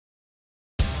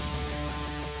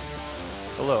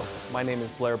Hello, my name is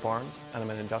Blair Barnes and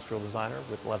I'm an industrial designer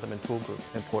with Leatherman Tool Group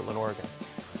in Portland, Oregon.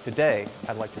 Today,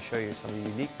 I'd like to show you some of the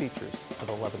unique features of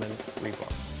the Leatherman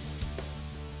Rebar.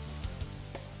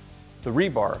 The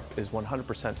rebar is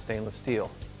 100% stainless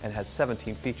steel and has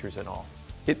 17 features in all.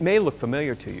 It may look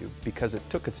familiar to you because it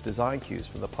took its design cues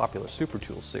from the popular Super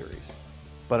Tool series.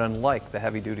 But unlike the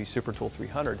heavy-duty Super Tool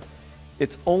 300,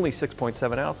 it's only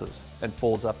 6.7 ounces and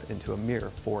folds up into a mere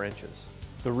 4 inches.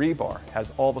 The rebar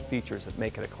has all the features that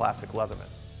make it a classic Leatherman.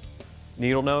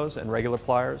 Needle nose and regular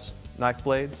pliers, knife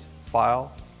blades,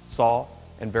 file, saw,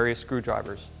 and various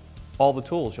screwdrivers. All the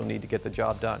tools you'll need to get the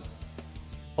job done.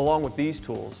 Along with these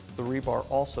tools, the rebar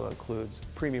also includes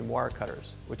premium wire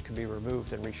cutters, which can be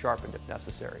removed and resharpened if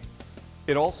necessary.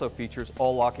 It also features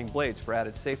all locking blades for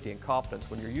added safety and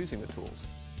confidence when you're using the tools.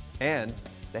 And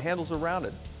the handles are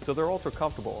rounded, so they're ultra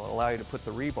comfortable and allow you to put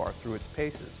the rebar through its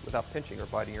paces without pinching or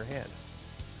biting your hand.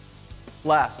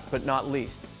 Last but not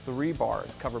least, the rebar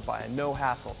is covered by a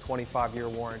no-hassle 25-year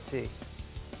warranty.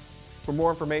 For more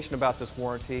information about this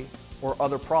warranty or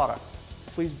other products,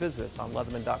 please visit us on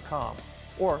Leatherman.com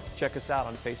or check us out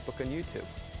on Facebook and YouTube.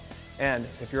 And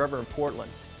if you're ever in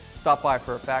Portland, stop by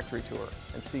for a factory tour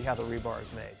and see how the rebar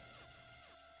is made.